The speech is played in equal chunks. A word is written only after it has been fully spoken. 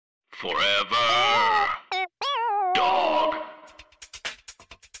Forever. Dog.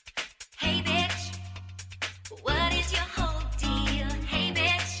 Hey bitch, what is your whole deal? Hey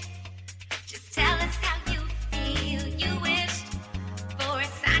bitch, just tell us how you feel. You wished for a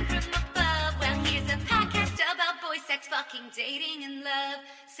sign from above. Well, here's a podcast about boy sex, fucking, dating, and love.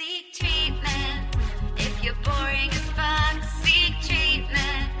 Seek treatment if you're boring as fuck. Seek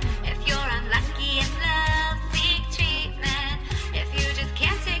treatment if you're unlucky in love. Seek treatment if you just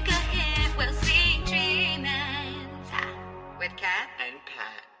can't take a hint. Well, seek treatment with Kat And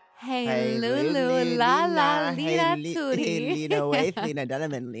Pat. Hey, Lulu, la la, Lina Turi. Hey, Lena Waith, Lena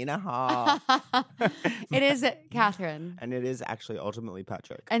Dunham, Lena Hall. It is Catherine. And it is actually ultimately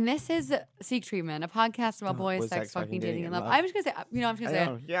Patrick. And this is Seek Treatment, a podcast about boys, sex, fucking, dating, and love. I'm just gonna say, I'm just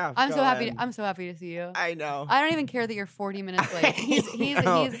gonna say, Yeah, I'm go so happy. ahead. I'm so happy to see you. I know. I don't even care that you're 40 minutes late.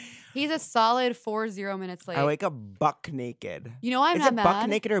 He's a solid 40 minutes late. I wake up buck naked. You know I'm is not it mad. buck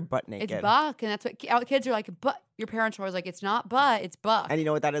naked or butt naked? It's buck, and that's what kids are like. But your parents are always like, it's not butt, it's buck. And you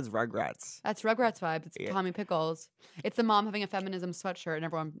know what that is? Rugrats. That's Rugrats vibes. It's Yeah. Tommy Pickles. It's the mom having a feminism sweatshirt and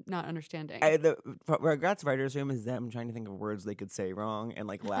everyone not understanding. The Rugrats writer's room is them trying to think of words they could say wrong and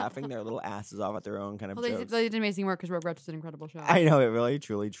like laughing their little asses off at their own kind of Well, jokes. they did amazing work because Rugrats is an incredible show. I know it really,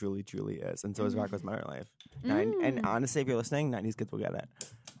 truly, truly, truly is, and so is Rocko's Modern Life. And honestly, if you're listening, 90s kids will get it.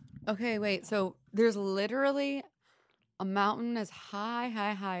 Okay, wait. So there's literally a mountain as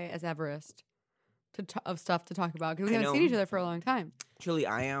high as Everest of stuff to talk about because we I haven't seen know. each other for a long time. Truly,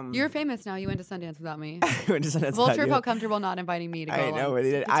 I am. You're famous now. You went to Sundance without me. Vulture Vulture felt comfortable not inviting me to go I along. know, really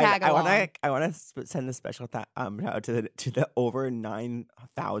did. To tag along. I want to send a special shout out to the over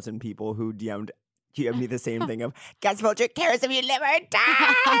 9,000 people who DM'd me the same thing of guess Vulture cares if you live or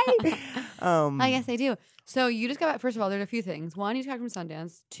die. I guess I do. So you just got back. First of all, there's a few things. One, you just got back from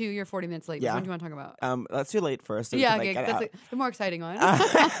Sundance. Two, you're 40 minutes late. Yeah. Which one do you want to talk about? Let's do late first. So we Yeah, can, okay. get That's out. like the more exciting one.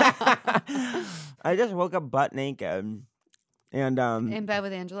 I just woke up butt naked, and In bed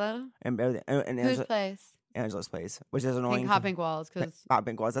with Angelo. and Whose place? Angela's place, which is annoying. Hot Pink Walls. Because Hot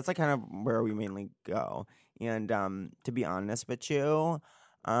Pink Walls. That's like kind of where we mainly go. And to be honest with you,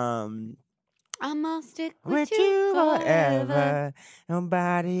 I'ma stick with you forever.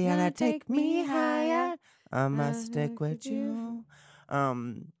 Nobody gonna take me higher. I must stick with you. What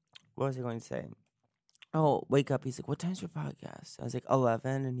was I going to say? Oh, wake up. He's like, what time's your podcast? I was like,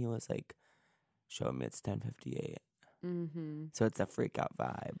 11. And he was like, show me it's 10:58. Mm-hmm. So it's a freak out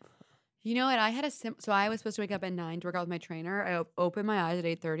vibe. You know what? I had so I was supposed to wake up at 9 to work out with my trainer. I opened my eyes at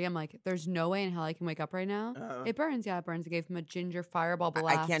 8:30. I'm like, there's no way in hell I can wake up right now. It burns. Yeah, it burns. I gave him a ginger fireball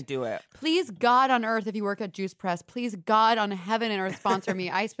blast. I can't do it. Please, God on earth, if you work at Juice Press, please, God on heaven and earth, sponsor me.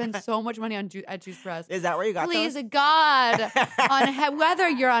 I spend so much money at Juice Press. Is that where you got Please, those? God, whether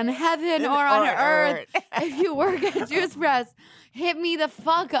you're on heaven or on earth, if you work at Juice Press, hit me the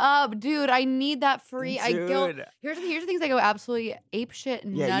fuck up, dude. I need that free. Dude. Here's the things I go absolutely apeshit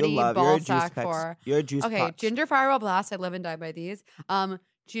Yeah, nutty you love. ball You're a juice sack pecs. for. You're a juice Okay, pucks. ginger fireball blast. I live and die by these.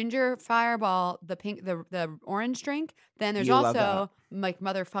 Ginger fireball, the pink, the orange drink. Then there's You love also like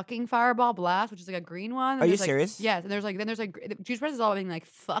motherfucking fireball blast, which is like a green one. Then Are you there's, like, serious? Yes. And there's like Juice Press is all being like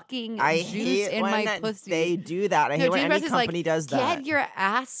fucking I juice hate in when my pussy. they do that. I No, hate when Juice any Press is like, company does that. Get your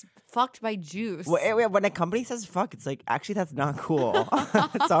ass fucked by juice. When a company says fuck, it's like, actually, that's not cool.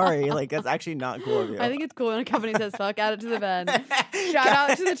 Sorry. Like, that's actually not cool of you. I think it's cool when a company says fuck, add it to the bed. Shout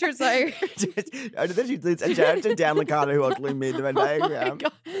out to the church sire. And shout out to Dan Licata, who ultimately made the Venn Oh my diagram.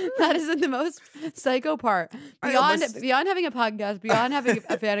 God. That is the most psycho part. I Beyond almost- beyond having a podcast, beyond having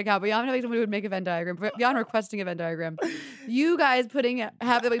a fan account, beyond having someone who would make a Venn diagram, beyond requesting a Venn diagram, you guys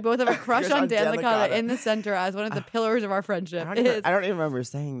have that we both have a crush on Dan Licata in the center as one of the pillars of our friendship. I don't even remember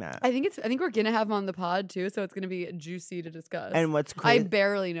saying that. I think we're gonna have him on the pod too, so it's gonna be juicy to discuss. And what's I crazy,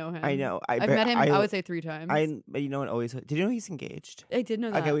 barely know him. I know. I've met him. I would say 3 times. But you know what? Always. Did you know he's engaged? I did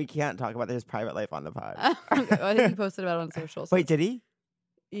know that. Okay, we can't talk about his private life on the pod. Okay, well, I think he posted about it on social. So. Wait, did he?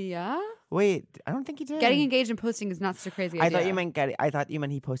 Yeah. Wait, I don't think he did. Getting engaged and posting is not such a crazy I idea. thought you meant I thought you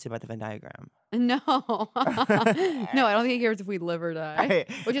meant he posted about the Venn diagram. No. No, I don't think he cares if we live or die.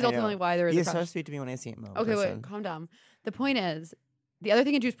 Which is I know. ultimately why there is He's a so crush. sweet to me when I see him. Though, Okay, listen. wait, calm down. The point is, the other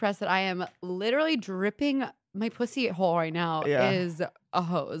thing in Juice Press that I am literally dripping my pussy hole right now is a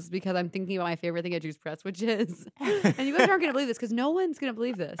hose because I'm thinking about my favorite thing at Juice Press, which is, and you guys aren't gonna believe this because no one's gonna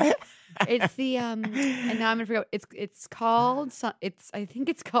believe this. It's the and now I'm gonna forget. It's called. I think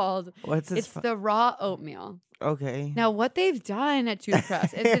it's called. What's this? It's the raw oatmeal. Okay. Now, what they've done at Juice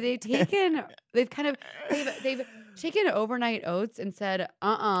Press is that they've taken overnight oats and said,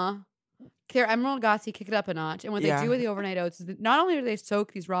 They're Emerald Gossi, kick it up a notch. And what they do with the overnight oats is that not only do they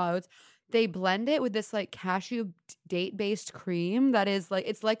soak these raw oats, they blend it with this like cashew date-based cream that is like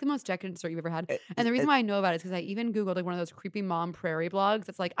it's like the most decadent dessert you've ever had. And the reason why I know about it is because I even googled like one of those creepy mom prairie blogs.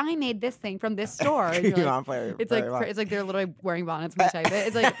 It's like I made this thing from this store. And you're like, it's like they're literally wearing bonnets when you type it.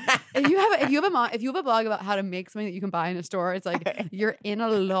 It's like if you have a blog about how to make something that you can buy in a store, it's like you're in a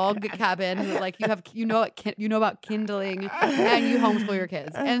log cabin, like you know about kindling, and you homeschool your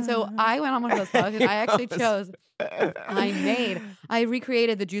kids. And so I went on one of those blogs and I actually chose. I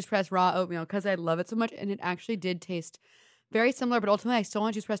recreated the Juice Press raw oatmeal because I love it so much, and it actually did taste very similar. But ultimately, I still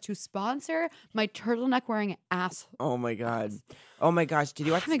want Juice Press to sponsor my turtleneck wearing ass. Oh my god! Oh my gosh! Did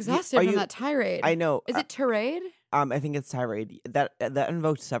you watch? I'm exhausted from that tirade. I know. Is it tirade? I think it's tirade. That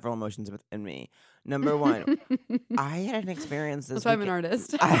invoked several emotions within me. Number one, I had an experience this. That's why I'm an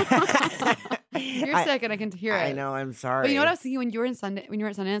artist. You're sick, and I can hear it. I know. I'm sorry. But you know what I was thinking when you were at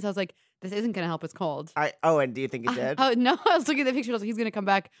Sundance? I was like, this isn't going to help. It's cold. And do you think it did? No, I was looking at the picture. I was like, he's going to come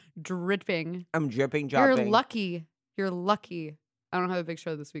back dripping. I'm dripping, dropping. You're lucky. I don't have a big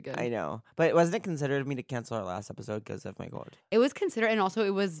show this weekend. I know. But wasn't it considered of me to cancel our last episode because of my cold? It was considered, and also it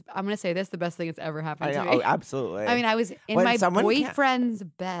was, I'm going to say this, the best thing that's ever happened to me. Oh, absolutely. I mean, I was in my boyfriend's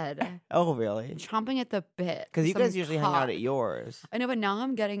bed. Oh, really? Chomping at the bit. Because you guys usually hang out at yours. I know, but now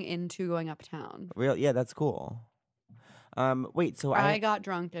I'm getting into going uptown. Real? Yeah, that's cool. Wait, so I got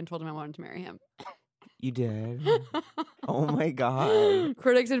drunk and told him I wanted to marry him. You did? Oh my god!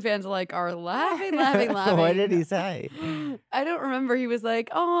 Critics and fans alike are laughing. What did he say? I don't remember. He was like,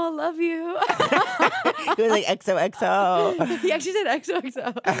 "Oh, I love you." He was like XOXO. He actually said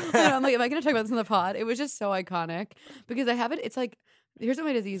XOXO. And I'm like, am I going to talk about this in the pod? It was just so iconic because I have it. It's like, here's what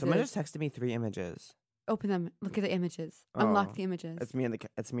my disease is. Someone just texted me 3 images. Open them. Look at the images. Unlock the images. It's me and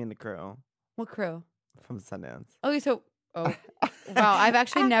the crew. What crew? From Sundance. Okay, so. Oh, wow. I've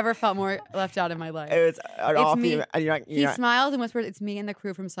actually never felt more left out in my life. It's an all-female. He smiles and whispers, it's me and the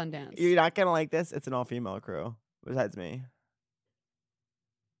crew from Sundance. You're not going to like this. It's an all-female crew besides me.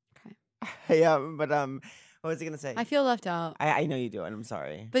 Okay. Yeah, but what was he going to say? I feel left out. I know you do, and I'm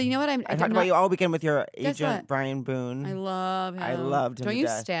sorry. But you know what? I talked about you all weekend with your agent, Brian Boone. I love him. I loved him. Don't you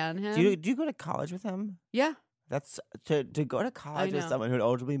stan him? Do you go to college with him? Yeah. That's to go to college with someone who'd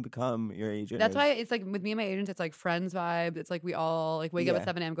ultimately become your agent. That's why it's like with me and my agents, it's like friends vibe. It's like we all like wake up at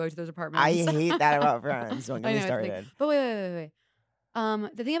 7 a.m. go to those apartments. I hate that about friends. Don't get me started. But wait.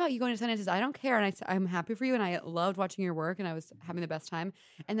 The thing about you going to Sundance is I don't care, and I'm happy for you, and I loved watching your work, and I was having the best time.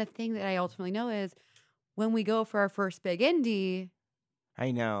 And the thing that I ultimately know is when we go for our first big indie,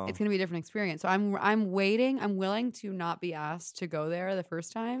 I know it's going to be a different experience. So I'm waiting. I'm willing to not be asked to go there the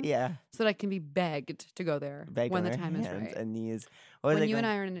first time. Yeah, so that I can be begged to go there when the time is right. And knees. When you and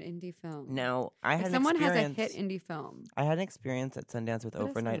I are in an indie film. No, I had someone has a hit indie film. I had an experience at Sundance with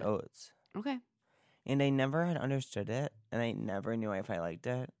Overnight Oats. Okay. And I never had understood it, and I never knew if I liked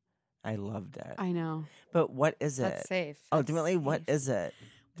it. I loved it. I know. But what is it? That's safe. Ultimately, what is it?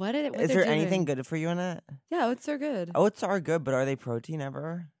 Is there anything good for you in it? Yeah, oats are good. Oats are good, but are they protein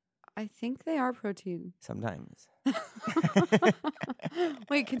ever? I think they are protein. Sometimes.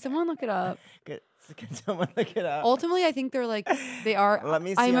 Wait, can someone look it up? Can someone look it up? Ultimately, I think they are. Let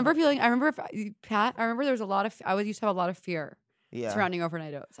me see. I remember Pat, I remember there was a lot of, I used to have a lot of fear surrounding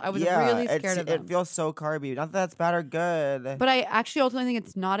overnight oats. I was really scared of them. It feels so carby. Not that that's bad or good. But I actually ultimately think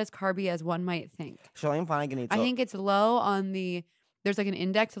it's not as carby as one might think. Shalane Flanagan eats I think it's low on there's like an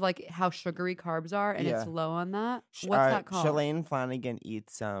index of like how sugary carbs are, and it's low on that. What's that called? Shalane Flanagan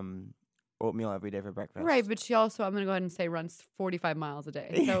eats oatmeal every day for breakfast. Right, but she also, I'm going to go ahead and say, runs 45 miles a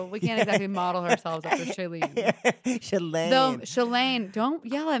day. So we can't exactly model ourselves after Shalane. Shalane. Though, Shalane, don't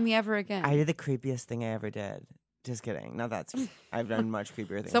yell at me ever again. I did the creepiest thing I ever did. Just kidding. No, I've done much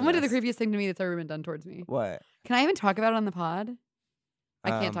creepier things. Someone did the creepiest thing to me that's ever been done towards me. What? Can I even talk about it on the pod?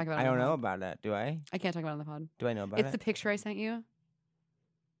 I can't talk about it. I don't know about it. Do I? I can't talk about it on the pod. Do I know about it? It's the picture I sent you.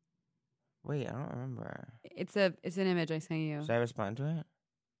 Wait, I don't remember. It's an image I sent you. Should I respond to it?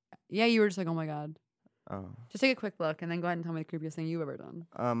 Yeah, you were just like, oh my God. Oh. Just take a quick look and then go ahead and tell me the creepiest thing you've ever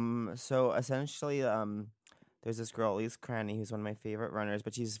done. So essentially, there's this girl, Elise Cranny, who's one of my favorite runners,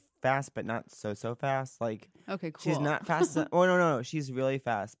 but she's fast, but not so fast. Like, okay, cool. She's not fast. Oh, no. She's really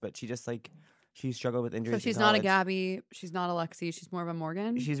fast, but she just like, she struggled with injuries. So she's not a Gabby. She's not a Lexi. She's more of a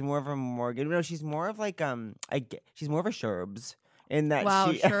Morgan. She's more of a Morgan. No, she's more of like, she's more of a Sherbs. In that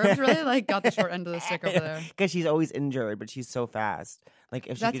Sherbs really like got the short end of the stick over there. Because she's always injured, but she's so fast. Like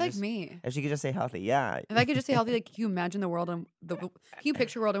if that's she like me. If she could just stay healthy, yeah. If I could just stay healthy, like, can you imagine the world can you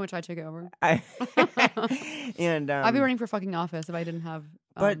picture a world in which I took over? And I'd be running for fucking office if I didn't have.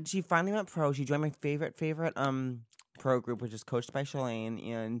 But she finally went pro. She joined my favorite pro group, which is coached by Shalane,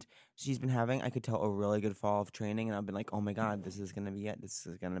 and she's been having, I could tell, a really good fall of training, and I've been like, oh my God, this is gonna be it. This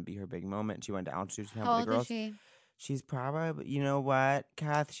is gonna be her big moment. She went to altitude camp How with the old girls. is she? She's probably, you know what,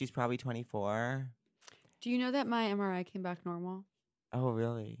 Kath? She's probably 24. Do you know that my MRI came back normal? Oh,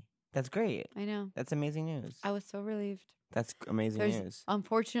 really? That's great. I know. That's amazing news. I was so relieved. That's amazing There's, news.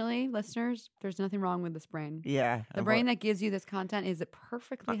 unfortunately, listeners, there's nothing wrong with this brain. Yeah. The brain that gives you this content is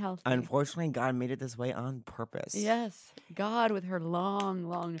perfectly healthy. Unfortunately, God made it this way on purpose. Yes. God with her long,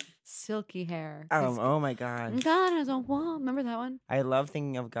 long, silky hair. 'Cause Oh my God. God has a wall. Remember that one? I love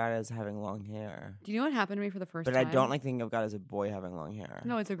thinking of God as having long hair. Do you know what happened to me for the first But time? I don't like thinking of God as a boy having long hair.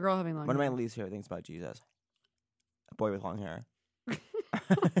 No, it's a girl having long One of hair. my least favorite things about Jesus. A boy with long hair.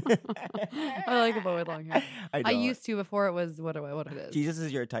 I like a boy with long hair. I don't. used to before it was what it is. Jesus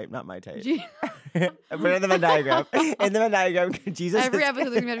is your type, not my type. Je- Put it in the Venn diagram. In the Venn diagram, Jesus Every is episode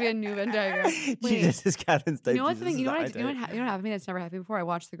there's gonna be a new Venn diagram. Wait, Jesus is Catherine's type. you know what's Jesus something? You know is what? my You know what? type. You know what happened to me that's never happened before? I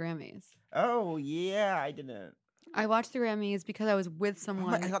watched the Grammys. Oh yeah, I didn't. I watched the Grammys because I was with Oh,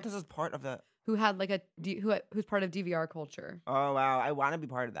 someone I thought this was part of the. who had like who's part of DVR culture. Oh wow, I want to be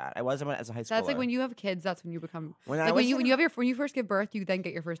part of that. I wasn't as a high schooler. That's like when you have kids. That's when you become When I like was when you first give birth, you then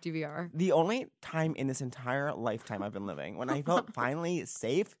get your first DVR. The only time in this entire lifetime I've been living when I felt finally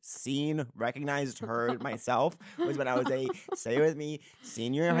safe, seen, recognized, heard myself was when I was a, say it with me,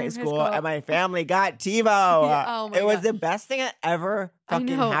 senior in high school, and my family got TiVo. Yeah, oh my it was God. the best thing that ever fucking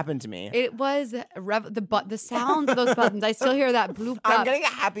know. happened to me. It was the sound of those buttons. I still hear that bloop. I'm bop. getting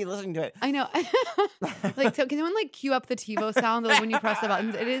happy listening to it. I know. Like, so can someone like cue up the TiVo sound like, when you press the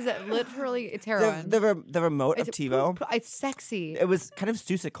buttons? It is literally it's heroin. The remote It's of TiVo. It's sexy. It was kind of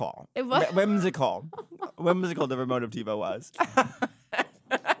Seussical. It was- Whimsical. Whimsical, the remote of TiVo was.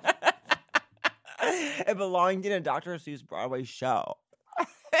 It belonged in a Dr. Seuss Broadway show.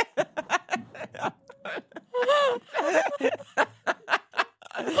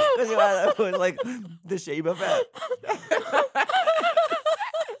 It was like the shape of it.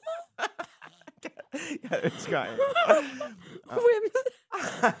 Yeah, it's crying.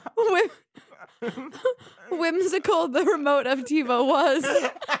 Whimsical, the remote of TiVo was.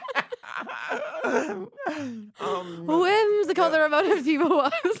 Whimsical, the remote of TiVo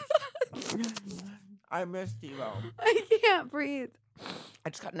was. I miss TiVo. I can't breathe. I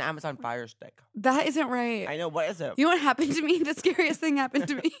just got an Amazon Fire Stick. That isn't right. I know. What is it? You know what happened to me? The scariest thing happened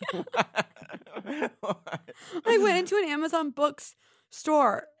to me. I went into an Amazon Books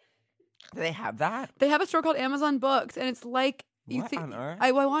store. Do they have that? They have a store called Amazon Books, and it's like you What think. on earth?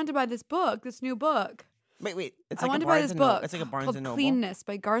 I wanted to buy this book, this new book. Wait. It's I like wanted a to buy Barnes this and Noble. book. It's like a Barnes called and Noble. Cleanness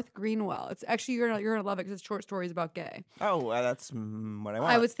by Garth Greenwell. It's actually you're gonna love it because it's short stories about gay. Oh, well, that's what I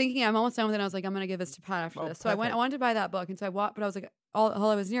want. I was thinking I'm almost done with it. And I was like, I'm gonna give this to Pat after Oh, this. So I perfect. wanted to buy that book, and so I walked, but I was like, all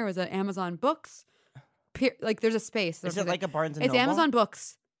I was near was an Amazon Books. Like there's a space. Is it like a Barnes and It's Noble? Amazon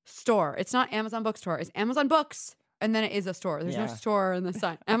Books store. It's not Amazon Bookstore. It's Amazon Books, and then it is a store. There's no Yeah. store in the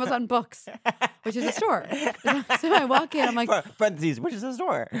sign. Amazon Books, which is a store. So I walk in. I'm like, Parentheses, which is a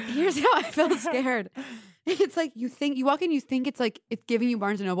store. here's how I felt scared. It's like you walk in, you think it's like it's giving you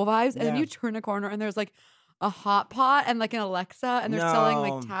Barnes and Noble vibes, and then Yeah. you turn a corner and there's like a hot pot and like an Alexa, and they're selling No.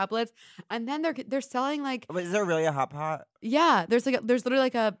 like tablets, and then they're selling like But is there really a hot pot? yeah, there's literally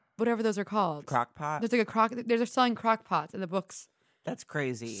like a whatever those are called. Crock pot? There's like a they're selling crock pots in the Books That's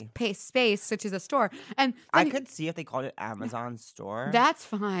crazy. space, which is a store, and I then could see if they called it Amazon Store. that's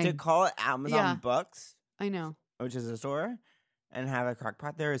To fine. call it Amazon Yeah. Books, I know. which is a store, and have a crock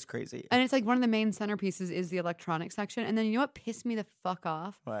pot there is crazy. And it's like one of the main centerpieces is the electronic section. And then you know what pissed me the fuck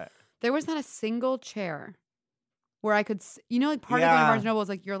off? What? There was not a single chair where I could, like part of going to Yeah. Barnes & Noble is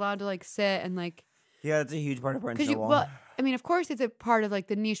like you're allowed to like sit and like, Yeah, that's a huge part of Barnes because and you, Noble. well, I mean, of course it's a part of like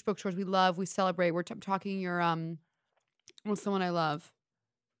the niche bookstores we love, we celebrate. We're talking your, what's the one I love?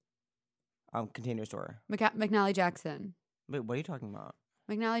 Container Store. McNally Jackson. Wait, what are you talking about?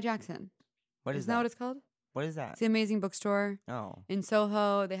 McNally Jackson. What is Isn't that what it's called? What is that? It's the amazing bookstore Oh. in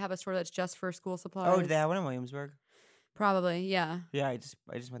Soho. They have a store that's just for school supplies. Oh, did they have one in Williamsburg? Probably, yeah. Yeah, I just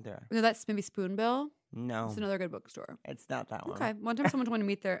went there. No, that's maybe Spoonbill. No, It's another good bookstore. it's not that one. Okay. One time someone told me to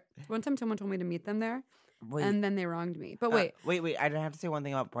meet there. One time someone told me to meet them there, Wait, and then they wronged me. But wait, wait! I don't have to say one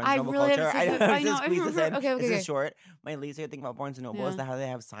thing about Barnes I and Noble really have culture. to I say have that- I to know, squeeze this in. okay, This okay. is short. My least favorite thing about Barnes and Noble is Yeah. how they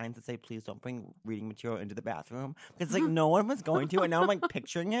have signs that say "Please don't bring reading material into the bathroom." Because like no one was going to, and now I'm like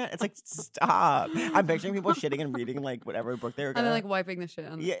picturing it. It's like stop. I'm picturing people shitting and reading like whatever book they were and gonna. then like wiping the shit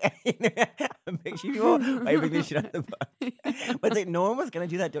on. yeah, I'm picturing people wiping the shit out of the book. But it's like no one was gonna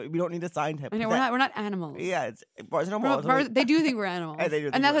do that. We don't need a sign to. I know we're not animals. Yeah, it's Barnes and Noble. We're also, not- like- they do think we're animals, They do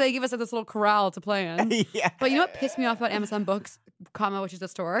think and that's we're- why they give us this little corral to play in. yeah. But you know what pissed me off about Amazon Books, which is a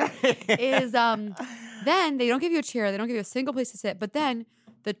store, is Then they don't give you a chair. They don't give you a single place to sit. But then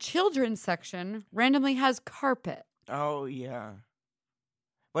the children's section randomly has carpet Oh yeah.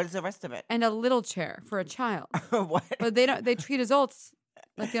 What is the rest of it? and a little chair for a child. What? But they treat adults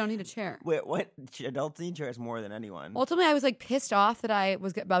like they don't need a chair. Wait, what? Adults need chairs more than anyone. Ultimately, I was like pissed off that I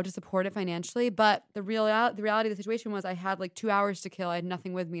was about to support it financially, but the reality of the situation was I had like 2 hours to kill. I had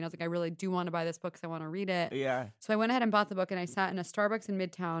nothing with me, and I was like, I really do want to buy this book because I want to read it. Yeah. So I went ahead and bought the book, and I sat in a Starbucks in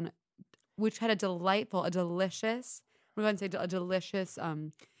Midtown, which had a delicious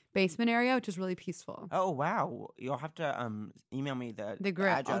basement area, which is really peaceful. Oh wow. You'll have to email me the Grid.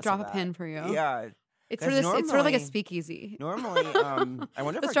 address I'll of drop a that. pin for you. Yeah. It's 'Cause sort of it's sort of like a normally- speakeasy. Normally, I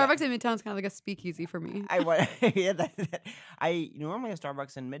wonder The if Starbucks in Midtown is kind of like a speakeasy for me. Normally a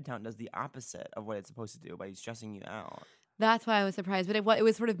Starbucks in Midtown does the opposite of what it's supposed to do by stressing you out. That's why I was surprised, but it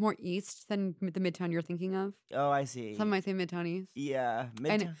was sort of more east than the Midtown you're thinking of. Oh, I see. Some might say Midtown East. Yeah, And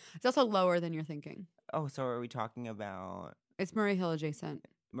Midtown. it's also lower than you're thinking. Oh, so are we talking about It's Murray Hill adjacent.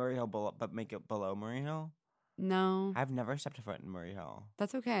 Murray Hill below, but make it below Murray Hill? No, I've never stepped a foot in Murray Hill.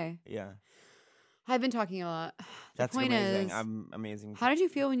 that's okay. Yeah, I've been talking a lot. that's the point amazing. is, I'm amazing. how did you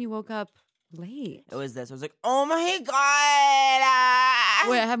feel when you woke up late? It was this. I was like, oh my god. Ah!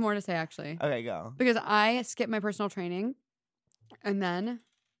 Wait, I have more to say actually. Okay, go. Because I skipped my personal training and then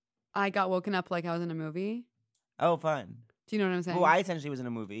I got woken up like I was in a movie. Oh, fun. Do you know what I'm saying? Well, I essentially was in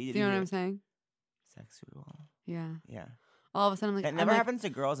a movie. Do you know what I'm saying? Sexual. Yeah. Yeah. All of a sudden, I'm like, That never happens to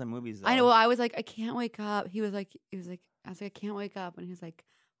girls in movies, though. I know. Well, I was like, I can't wake up. I was like, I was like, I can't wake up. And he was like,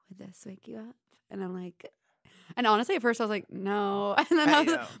 would this wake you up? And I'm like, and honestly, at first I was like, no. And then I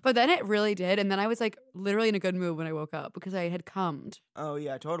know. but then it really did. And then I was like literally in a good mood when I woke up because I had cummed. Oh,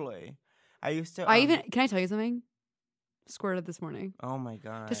 yeah, totally. I used to. Can I tell you something? Squirted this morning. Oh, my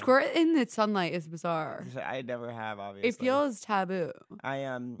God. To squirt in the sunlight is bizarre. I never have, obviously. It feels taboo, I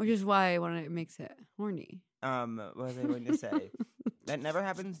which is why when it makes it horny. what was I going to say? That never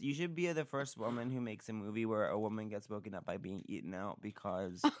happens. You should be the first woman who makes a movie where a woman gets woken up by being eaten out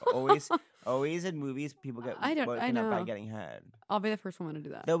because always in movies people get woken up by know. getting head. I'll be the first woman to do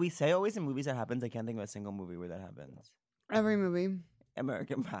that. Though we say always in movies that happens, I can't think of a single movie where that happens. Every movie.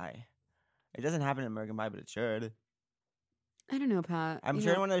 American Pie. It doesn't happen in American Pie, but it should. I don't know, Pat. I'm You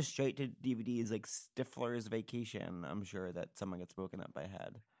sure know- one of those straight to DVDs like Stifler's Vacation. I'm sure that someone gets woken up by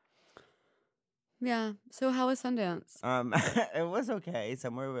head. Yeah. So how was Sundance? It was okay.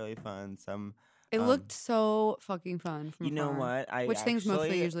 Some were really fun. Some. It looked so fucking fun from You know afar. what? Which things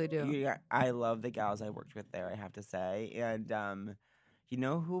mostly usually do. I love the gals I worked with there. I have to say, and you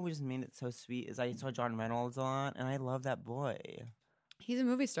know who just made it so sweet is I saw John Reynolds a lot, and I love that boy. He's a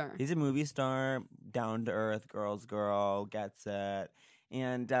movie star. He's a movie star, down to earth, girl's girl, gets it.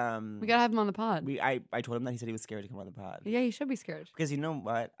 And We gotta have him on the pod. I told him that he said he was scared to come on the pod. Yeah, he should be scared Because you know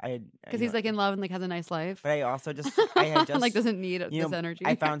what? because he's like in love and like has a nice life. But I also I had just like doesn't need you know, this energy.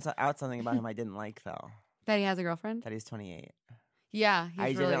 I found out something about him I didn't like though. that he has a girlfriend. That he's 28. Yeah, he's I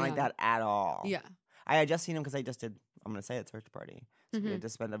really didn't like young. that at all. Yeah. I had just seen him because I just did. I'm gonna say it, search party. So we Mhm. had to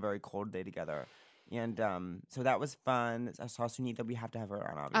spend a very cold day together, and so that was fun. I saw Sunita. We have to have her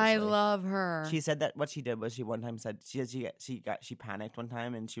on. Obviously, I love her. She said that what she did was she one time said she panicked one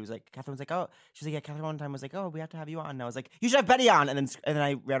time and she was like Catherine was like oh she was like yeah Catherine one time was like oh we have to have you on and I was like you should have Betty on and then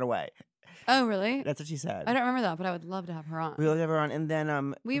I ran away. Oh, really? That's what she said. I don't remember that, but I would love to have her on. We will have her on and then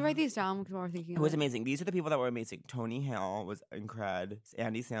Will you write these down because we're thinking it of was amazing. These are the people that were amazing. Tony Hale was incred.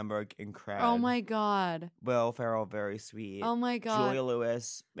 Andy Samberg incred. Oh my god. Will Ferrell very sweet. Oh my god. Julia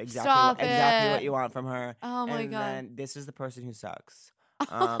Lewis, exactly Stop exactly it. what you want from her. Oh my and god. then this is the person who sucks.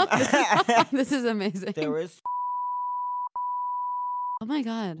 This is amazing. There was Oh my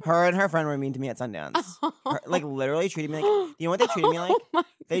god. her and her friend were mean to me at Sundance. Like literally treated me like you know what they treated me like? Oh my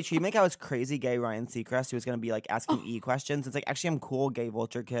They treated me like I was crazy gay Ryan Seacrest who was gonna be like asking E questions. It's like actually I'm cool gay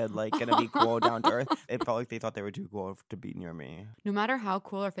vulture kid, like gonna be cool down to earth. It felt like they thought they were too cool to be near me. No matter how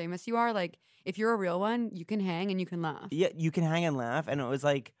cool or famous you are, like if you're a real one, you can hang and you can laugh. Yeah, you can hang and laugh, and it was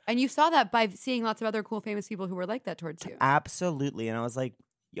like And you saw that by seeing lots of other cool famous people who were like that towards you. absolutely, and I was like,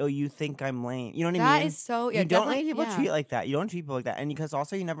 yo, you think I'm lame? You know what I That mean? is so yeah, you don't definitely, let people yeah. treat like that. You don't treat people like that, and because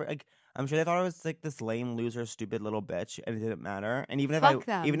also you never like. I'm sure they thought I was like this lame loser, stupid little bitch, and it didn't matter. And even Fuck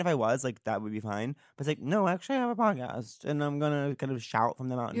them. even if I was, like that would be fine. But it's like, no, actually, I have a podcast, and I'm gonna kind of shout from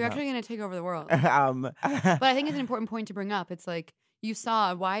the mountain. You're actually gonna take over the world. but But I think it's an important point to bring up. It's like you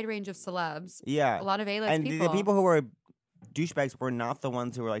saw a wide range of celebs, yeah, a lot of A-list and people. the people who were douchebags were not the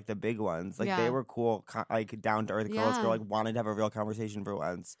ones who were like the big ones. Like they Yeah. were cool, like down to earth girls who Yeah. like wanted to have a real conversation for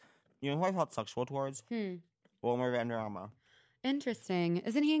once. You know who I felt sexual towards? Wilmer Vanderama. Interesting.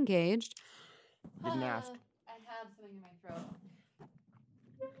 Isn't he engaged? Didn't ask. I have something in my throat.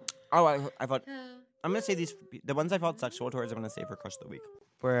 Oh, I thought. I'm gonna say the ones I felt sexual towards. I'm gonna say for Crush of the Week.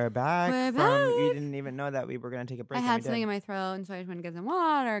 We're back. We're You back. didn't even know that we were gonna take a break. I and had we something did. in my throat, and so I just went to get some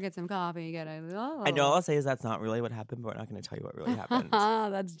water, get some coffee, I know all I'll say is that's not really what happened, but we're not gonna tell you what really happened.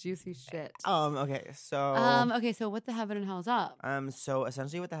 That's juicy shit. Okay, so Okay, so what the heaven and hell's up? so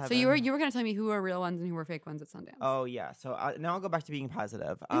essentially what the happened. So you were gonna tell me who were real ones and who were fake ones at Sundance. Oh yeah. So now I'll go back to being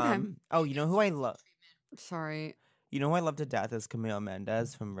positive. Okay. Oh, you know who I love? Sorry. You know who I love to death is Camila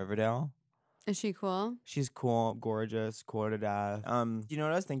Mendes from Riverdale. Is she cool? She's cool, gorgeous, cool to death. You know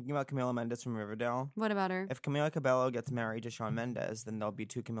what I was thinking about Camila Mendes from Riverdale? What about her? If Camila Cabello gets married to Shawn Mendes, then there'll be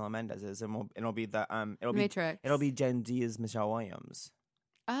two Camila Mendeses, and it'll be Matrix. it'll be Gen Z's Michelle Williams.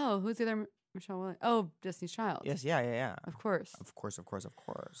 Oh, who's the other Michelle Williams? Oh, Destiny's Child. Yes, yeah. Of course. Of course. Of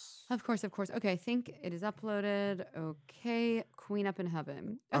course. Okay, I think it is uploaded. Okay, Queen Up in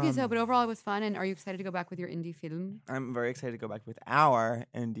Heaven. Okay, but overall it was fun. And are you excited to go back with your indie film? I'm very excited to go back with our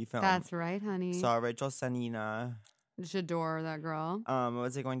indie film. That's right, honey. Saw Rachel Sanina. J'adore that girl. What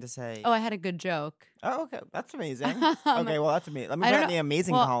was I going to say? Oh, I had a good joke. Oh, okay. That's amazing. Okay, well, that's amazing. Let me put it in the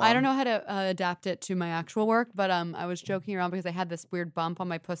amazing column. I don't know how to adapt it to my actual work, but I was joking around because I had this weird bump on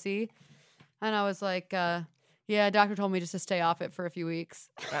my pussy. And I was like, yeah, doctor told me just to stay off it for a few weeks.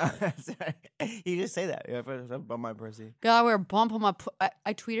 You just say that. Yeah, on my pussy. God, we're a bump on my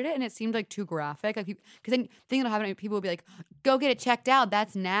I tweeted it and it seemed like too graphic. Like, because then thinking it'll happen, people would be like, go get it checked out.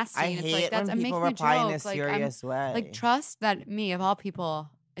 That's nasty. I and it's hate like, that's, when I'm people making reply a in a joke. serious way. Like, trust that me, of all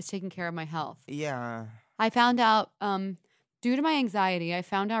people, is taking care of my health. Yeah. I found out, due to my anxiety, I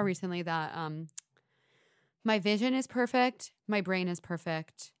found out recently that my vision is perfect, my brain is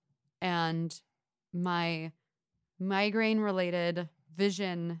perfect, and my migraine-related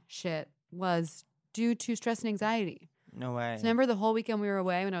vision shit was due to stress and anxiety. No way. So remember the whole weekend we were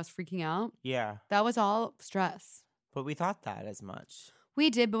away when I was freaking out? Yeah. That was all stress. But we thought that as much. We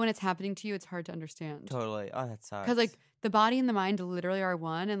did, but when it's happening to you, it's hard to understand. Totally. Oh, that sucks. Because, like, the body and the mind literally are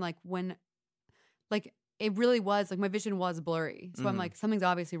one. And, like, when, like, it really was, like, my vision was blurry. So I'm like, something's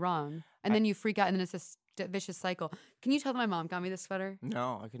obviously wrong. And then you freak out, and then it's this vicious cycle. Can you tell that my mom got me this sweater?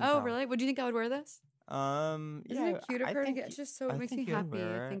 No, I couldn't Oh, tell. really? Would you think I would wear this? Yeah, Isn't it cute of I her? think It's just so, I it makes think me you'd happy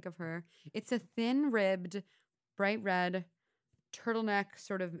wear to it. think of her. It's a thin-ribbed, bright red turtleneck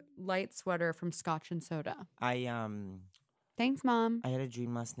sort of light sweater from Scotch and Soda. Thanks, Mom. I had a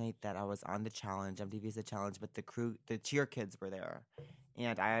dream last night that I was on the challenge, MTV's The Challenge, but the cheer kids were there.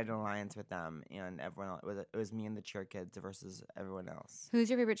 And I had an alliance with them, and everyone else, it was me and the cheer kids versus everyone else. Who's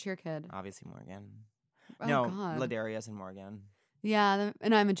your favorite cheer kid? Obviously Morgan. Oh, no, God. Ladarius and Morgan. Yeah,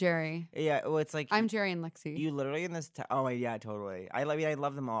 and I'm a Jerry. Yeah, well, it's like I'm Jerry and Lexi. you literally in this. Yeah, totally. I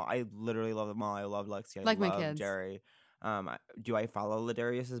love them all. I literally love them all. I love Lexi. I Like my love kids. Jerry. Do I follow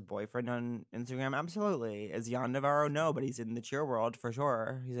Ladarius's boyfriend on Instagram? Absolutely. Is Jan Navarro? No, but he's in the cheer world for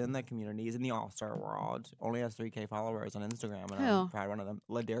sure. He's in the community. He's in the all-star world. Only has 3K followers on Instagram, and Who? I'm proud of one of them.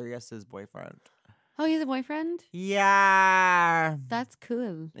 Ladarius's boyfriend. Oh, he has a boyfriend? Yeah. That's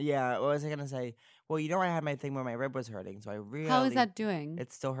cool. Yeah. What was I gonna say? Well, you know, I had my thing where my rib was hurting, so I really. How is that doing?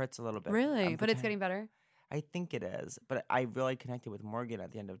 It still hurts a little bit. Really? I'm But it's pretend- getting better? I think it is, but I really connected with Morgan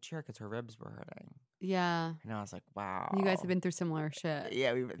at the end of cheer because her ribs were hurting, Yeah. and I was like, "Wow." You guys have been through similar shit.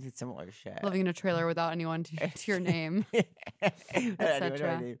 Yeah, we've been through similar shit. Living in a trailer without anyone to your name.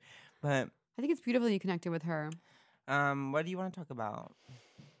 Etc. But I think it's beautiful that you connected with her. what do you want to talk about?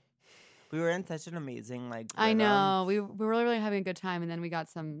 We were in such an amazing I rhythm. know. We were really having a good time, and then we got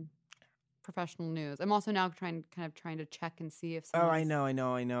some professional news. I'm also now trying to check and see if Oh, someone's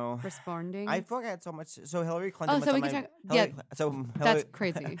I know. responding. I forget so much. So Hillary Clinton. Oh, was so on we my, can talk- Hillary, yeah, So that's Hillary-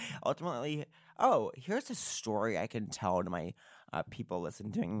 crazy. Ultimately, here's a story I can tell to my people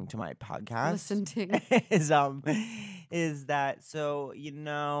listening to my podcast. Listening. is that so?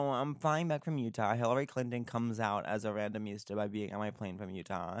 I'm flying back from Utah. Hillary Clinton comes out as a randomista by being on my plane from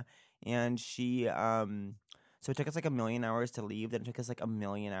Utah, and she So it took us like 1 million hours to leave. Then it took us like 1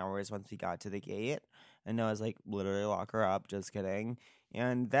 million hours once we got to the gate. And I was like, literally lock her up. Just kidding.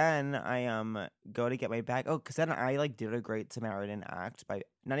 And then I go to get my bag. Oh, because then I like did a great Samaritan act by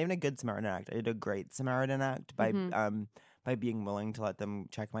not even a good Samaritan act. I did a great Samaritan act by being willing to let them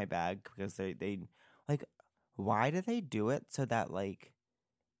check my bag because they like, why do they do it so that like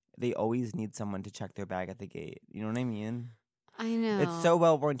they always need someone to check their bag at the gate? You know what I mean? I know. It's so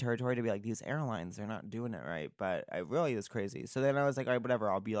well-worn territory to be like, these airlines, they're not doing it right. But it really is crazy. So then I was like, all right,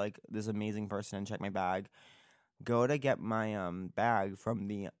 whatever. I'll be like this amazing person and check my bag. Go to get my bag from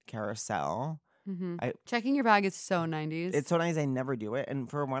the carousel. Mm-hmm. I- Checking your bag is so 90s. It's so nice. I never do it. And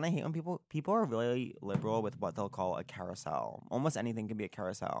for one, I hate when people are really liberal with what they'll call a carousel. Almost anything can be a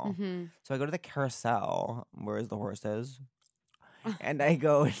carousel. Mm-hmm. So I go to the carousel, where's the horses, and I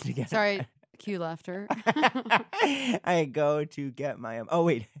go to get. Sorry, Cue laughter. I go to get my. Oh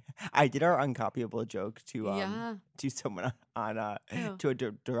wait, I did our uncopyable joke to Yeah. to someone on Ew. to a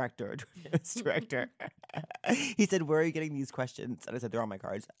director, to a news director. He said, "Where are you getting these questions?" And I said, "They're on my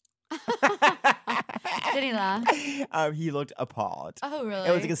cards." Did he laugh? He looked appalled. Oh, really?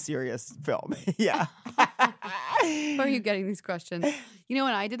 It was like a serious film. Yeah. Where are you getting these questions? You know,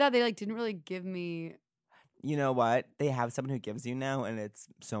 when I did that, they like didn't really give me. You know what? They have someone who gives you now, and it's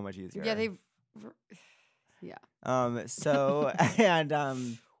so much easier. Yeah, they've. Yeah. So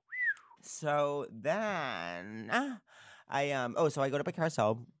and so then so I go to my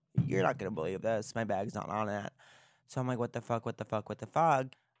carousel. You're not gonna believe this. My bag's not on it. So I'm like, what the fuck? What the fuck? What the fuck?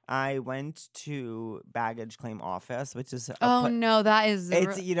 I went to baggage claim office, which is No, that is.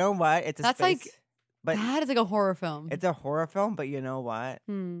 it's you know what? It's a That's space, like. but That is like a horror film. it's a horror film. But you know what?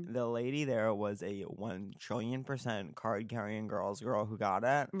 Hmm. The lady there was a 1,000,000,000% card carrying girl who got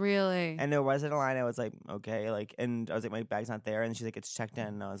it. Really? And there wasn't a line. I was like, okay, like, and I was like, my bag's not there. And she's like, it's checked in.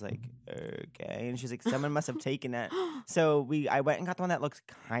 And I was like, okay. And she's like, someone must have taken it. So I went and got the one that looks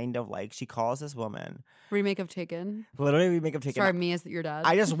kind of like. She calls this woman. Remake of Taken. Literally, remake of Taken. Sorry, me as your dad.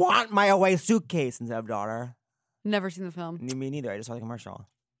 I just want my away suitcase instead of daughter. Never seen the film. Me neither. I just saw the commercial.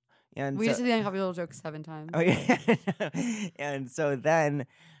 And We so, just did the uncomfortable joke 7 times. oh yeah. And so then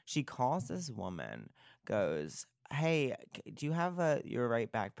she calls this woman, goes, "Hey, do you have your right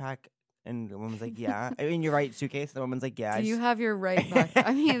backpack?" And the woman's like, "Yeah." I mean, your right suitcase. The woman's like, "Yeah." Do you have your right back?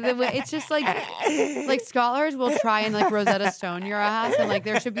 I mean, it's just like scholars will try and like Rosetta Stone your ass, and like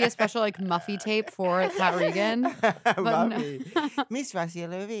there should be a special like Muffy tape for Kat Regan. Muffy. Miss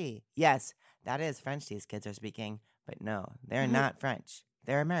Louis. Yes, that is French these kids are speaking, but no, they're not French.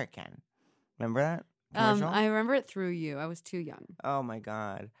 They're American. Remember that commercial? I remember it through you. I was too young. Oh my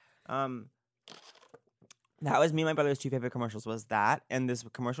god. That was me and my brother's 2 favorite commercials was that and this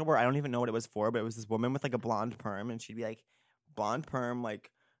commercial where I don't even know what it was for, but it was this woman with like a blonde perm and she'd be like blonde perm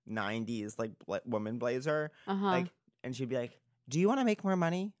like 90s like woman blazer like and she'd be like, "Do you want to make more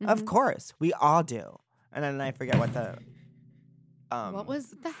money?" Of course. We all do. And then I forget what the what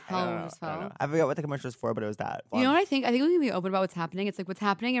the hell was that? I forgot what the commercial was for, but it was that. You know what I think? I think we can be open about what's happening. It's like what's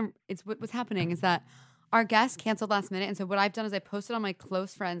happening, and it's what's happening is that our guest canceled last minute, and so what I've done is I posted on my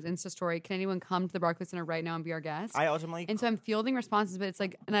close friends Insta story. Can anyone come to the Barclays Center right now and be our guest? And so I'm fielding responses, but it's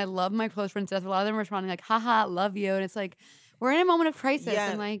like, and I love my close friends. A lot of them are responding like, "Haha, love you," and it's like we're in a moment of crisis,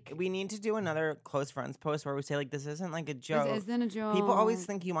 and like we need to do another close friends post where we say like, this isn't like a joke. This isn't a joke. People always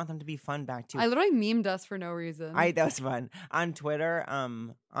think you want them to be fun back to you. I literally memed us for no reason. That was fun. On Twitter,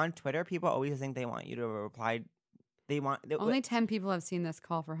 people always think they want you to reply. Only 10 people have seen this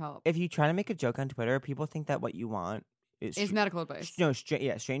call for help. If you try to make a joke on Twitter, people think that what you want is medical advice. No,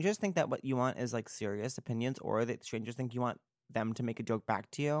 strangers think that what you want is like serious opinions, or that strangers think you want them to make a joke back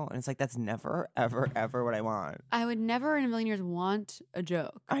to you, and it's like that's never, ever, ever what I want. I would never in a million years want a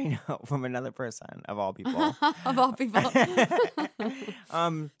joke. I know, from another person of all people. Of all people. So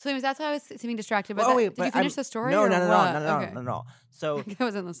anyways, that's why I was seeming distracted. But did you finish the story? No, or not what? at all. So I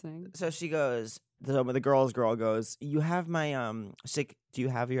wasn't listening. So she goes. The girl goes, "You have my She's like, "Do you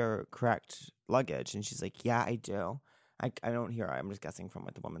have your correct luggage?" And she's like, "Yeah, I do." I don't hear her. I'm just guessing from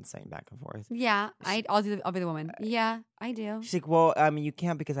what the woman's saying back and forth. Yeah, I'll be the woman. Yeah, I do. She's like, "Well, you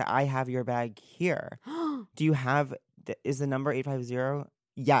can't because I have your bag here. Do you have? Is the number 850?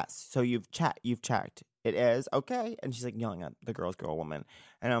 Yes. So you've checked. It is okay." And she's like yelling at the girl woman,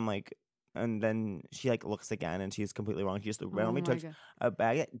 and I'm like, and then she like looks again, and she's completely wrong. She just randomly took a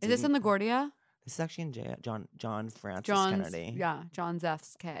bag. Is this in LaGuardia? This is actually in John Francis Kennedy. Yeah, John's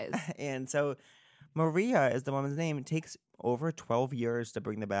F's K's. And so Maria is the woman's name. It takes over 12 years to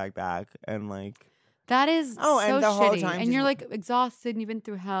bring the bag back. And like... That is so and the shitty. whole time and you're like exhausted and you've been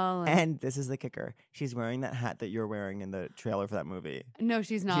through hell. And this is the kicker. She's wearing that hat that you're wearing in the trailer for that movie. No,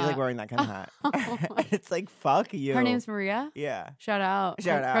 she's not. She's like wearing that kind of hat. It's like, fuck you. Her name's Maria? Yeah. Shout out.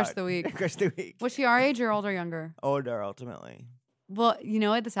 Crush the week. Crush the week. Was she our age or older or younger? Older, ultimately. Well, you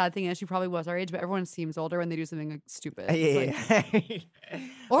know what the sad thing is? She probably was our age, but everyone seems older when they do something like stupid.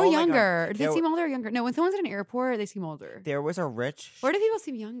 Or younger. Do they seem older or younger? No, when someone's at an airport, they seem older. There was a rich... Or do people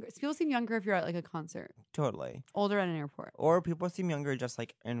seem younger? People seem younger if you're at like a concert. Totally. Older at an airport. Or people seem younger just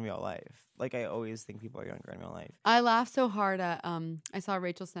like in real life. Like I always think people are younger in real life. I laughed so hard at, I saw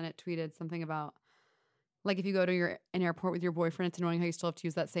Rachel Sennett tweeted something about, like if you go to an airport with your boyfriend, it's annoying how you still have to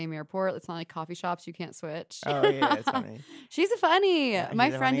use that same airport. It's not like coffee shops, you can't switch. Oh yeah, it's funny. She's funny. Yeah, my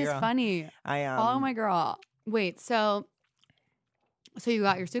friend is funny. Follow my girl. Wait, so you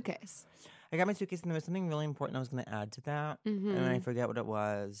got your suitcase. I got my suitcase, and there was something really important I was going to add to that, and I forget what it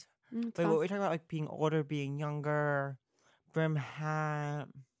was. Wait, what were we talking about? Like being older, being younger, brim hat.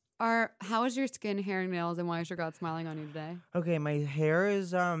 How is your skin, hair, and nails, and why is your God smiling on you today? Okay, my hair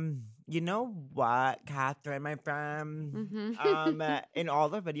is you know what, Catherine, my friend? In all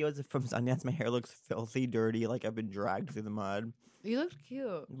the videos from Sundance, my hair looks filthy dirty, like I've been dragged through the mud. You look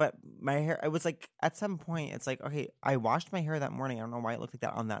cute. But my hair, it was like, at some point, it's like, okay, I washed my hair that morning. I don't know why it looked like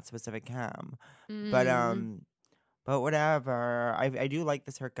that on that specific cam. But whatever. I do like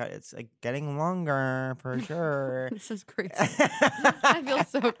this haircut. It's like getting longer for sure. This is crazy. I feel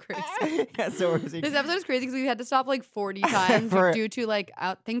so crazy. Yeah, so this episode is crazy because we had to stop like 40 times due to like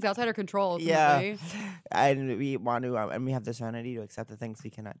things outside our control. Yeah, and we want to, and we have the serenity to accept the things we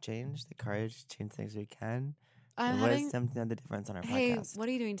cannot change, the courage to change things we can. Wisdom to know the difference on our podcast. What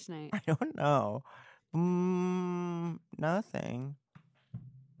are you doing tonight? I don't know. Nothing.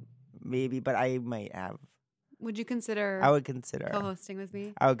 Maybe, but I might have. Would you consider? I would consider co-hosting with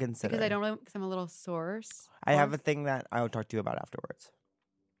me. I would consider because I don't really, because I'm a little sore. I have a thing that I will talk to you about afterwards.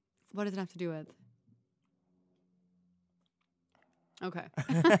 What does it have to do with? Okay.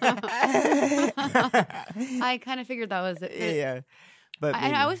 I kind of figured that was it. Yeah. But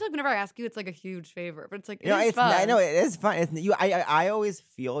I always feel like whenever I ask you, it's like a huge favor. But it's like, it's fun. I know it is fun. It's you. I always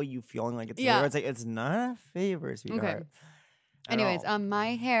feel you feeling like it's a favor. It's like it's not a favor, sweetheart. Okay. Anyways,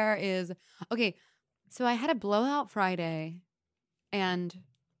 my hair is okay. So I had a blowout Friday, and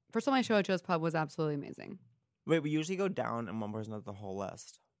first of all, my show at Joe's Pub was absolutely amazing. Wait, we usually go down, and one person does the whole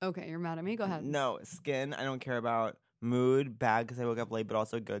list. Okay, you're mad at me. Go ahead. No, skin. I don't care about. Mood, bad because I woke up late, but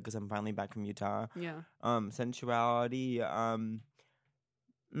also good because I'm finally back from Utah. Yeah. Sensuality.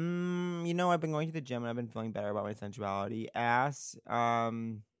 You know, I've been going to the gym and I've been feeling better about my sensuality. Ass. I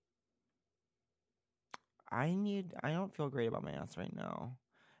don't feel great about my ass right now.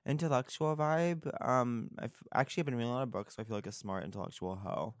 Intellectual vibe. I've actually been reading a lot of books, so I feel like a smart intellectual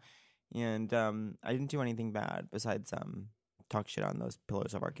hoe. And I didn't do anything bad besides talk shit on those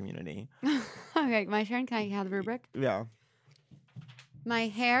pillars of our community. Okay, my turn. Can I have the rubric? Yeah. My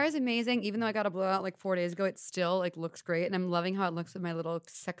hair is amazing. Even though I got a blowout like 4 days ago, it still like looks great, and I'm loving how it looks with my little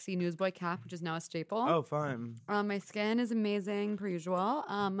sexy newsboy cap, which is now a staple. Oh, fun. My skin is amazing per usual.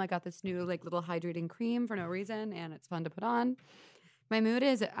 I got this new like little hydrating cream for no reason, and it's fun to put on. My mood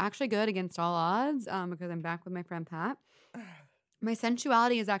is actually good against all odds because I'm back with my friend Pat. My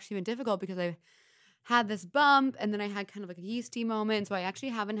sensuality has actually been difficult because I've had this bump, and then I had kind of like a yeasty moment, so I actually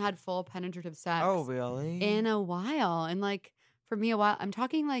haven't had full penetrative sex. Oh, really? In a while, and like for me, a while. I'm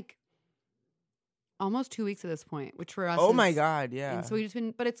talking like almost 2 weeks at this point, which for us. Oh my god, yeah. And so we just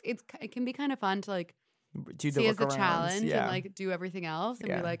been, but it can be kind of fun to like do see as a challenge and like do everything else and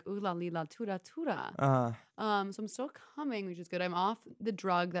be like ooh la li la tura tura. So I'm still coming, which is good. I'm off the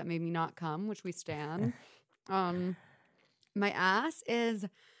drug that made me not come, which we stand. My ass is.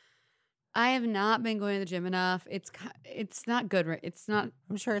 I have not been going to the gym enough. It's not good. Right? It's not.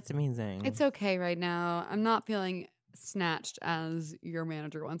 I'm sure it's amazing. It's okay right now. I'm not feeling snatched, as your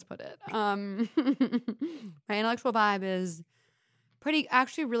manager once put it. My intellectual vibe is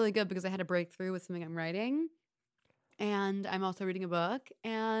actually really good because I had a breakthrough with something I'm writing, and I'm also reading a book,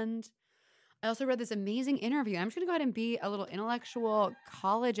 and I also read this amazing interview. I'm just gonna go ahead and be a little intellectual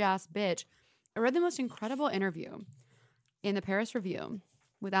college ass bitch. I read the most incredible interview in the Paris Review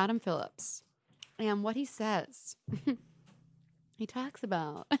with Adam Phillips. And what he says, he talks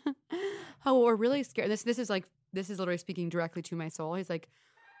about how we're really scared. This is literally speaking directly to my soul. He's like,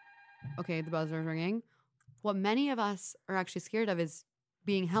 okay, the buzzer's ringing. What many of us are actually scared of is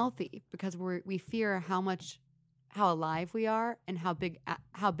being healthy because we fear how alive we are and how big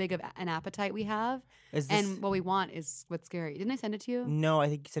of an appetite we have. And what we want is what's scary. Didn't I send it to you? No, I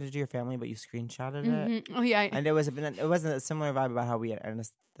think you sent it to your family, but you screenshotted it. Oh yeah, and it wasn't a similar vibe about how we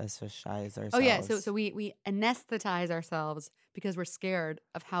anesthetize ourselves. Oh yeah, so we anesthetize ourselves because we're scared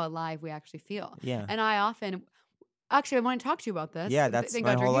of how alive we actually feel. Yeah, and I want to talk to you about this. Yeah, that's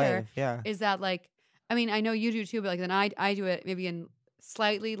my whole life. Yeah, is that like? I mean, I know you do too, but like then I do it maybe in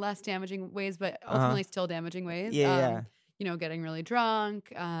slightly less damaging ways, but ultimately still damaging ways. Yeah. You know, getting really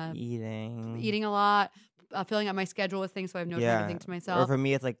drunk, eating a lot, filling up my schedule with things so I have no time to think to myself. Or for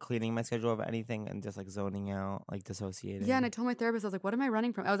me, it's like cleaning my schedule of anything and just like zoning out, like dissociating. Yeah, and I told my therapist, I was like, what am I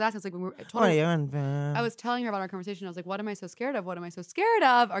running from? I was asking, I was like, I was telling her about our conversation. I was like, what am I so scared of? What am I so scared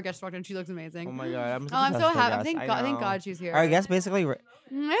of? Our guest walked in, she looks amazing. Oh my God. I'm so happy. Thank God she's here. Our guest basically...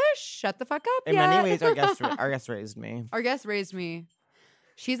 Shut the fuck up. In many ways, our guest raised me. Our guest raised me.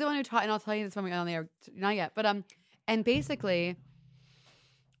 She's the one who taught, and I'll tell you this when we get on the air. Not yet, but and basically,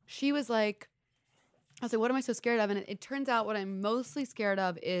 she was like, I was like, what am I so scared of? And it turns out what I'm mostly scared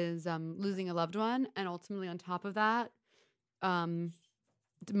of is losing a loved one, and ultimately on top of that,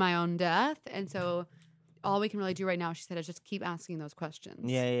 my own death. And so all we can really do right now, she said, is just keep asking those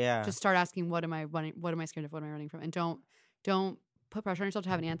questions. Yeah. Just start asking, what am I running? What am I scared of? What am I running from? And don't put pressure on yourself to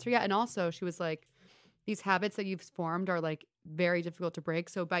have an answer yet. And also, she was like, these habits that you've formed are like very difficult to break.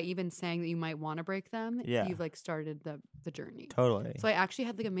 So by even saying that you might want to break them, you've like started the journey. Totally. So I actually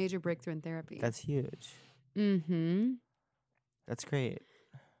had like a major breakthrough in therapy. That's huge. Mm-hmm. That's great.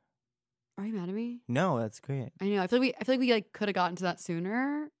 Are you mad at me? No, that's great. I know. I feel like we like could have gotten to that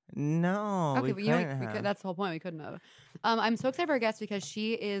sooner. No. Okay, we but that's the whole point. We couldn't have. I'm so excited for our guest because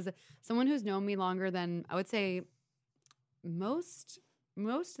she is someone who's known me longer than I would say most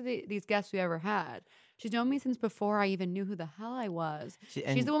of these guests we ever had. She's known me since before I even knew who the hell I was.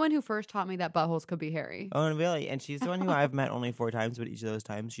 She's the woman who first taught me that buttholes could be hairy. Oh, really? And she's the one who I've met only 4 times, but each of those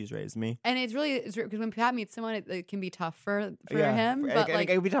times she's raised me. And it's because when Pat meets someone, it can be tough for him. But it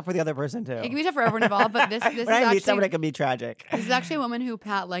can be tough for the other person too. It can be tough for everyone involved. But this is when I meet someone, it can be tragic. This is actually a woman who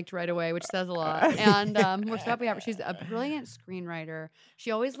Pat liked right away, which says a lot. And we're so happy to have her. She's a brilliant screenwriter. She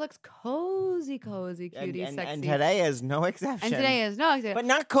always looks cozy, cutie, sexy. And today is no exception. But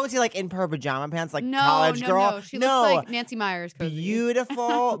not cozy like in her pajama pants, like college girl. No. She looks like Nancy Myers cozy.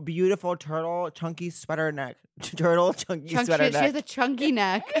 Beautiful turtle, chunky sweater neck. Sweater neck. She has a chunky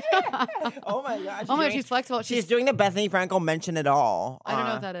neck. Oh my gosh. Oh my god, she's flexible. She's doing the Bethany Frankel mention it all. I don't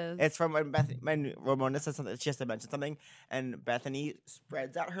know what that is. It's from when Ramona says something, she has to mention something, and Bethany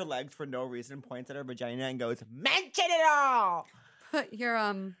spreads out her legs for no reason, points at her vagina, and goes, "Mention it all!" Put your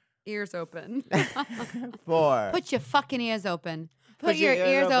ears open. 4. Put your fucking ears open. Put your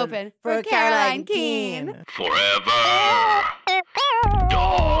ears open for Caroline Keene. Forever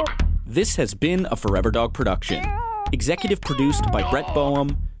Dog. This has been a Forever Dog production. Executive produced by Brett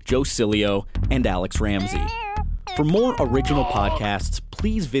Boehm, Joe Cilio, and Alex Ramsey. For more original podcasts,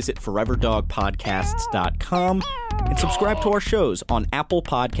 please visit foreverdogpodcasts.com and subscribe to our shows on Apple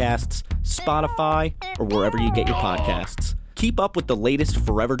Podcasts, Spotify, or wherever you get your podcasts. Keep up with the latest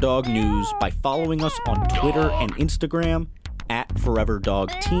Forever Dog news by following us on Twitter and Instagram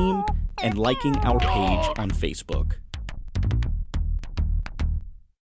 @ForeverDogTeam and liking our page on Facebook.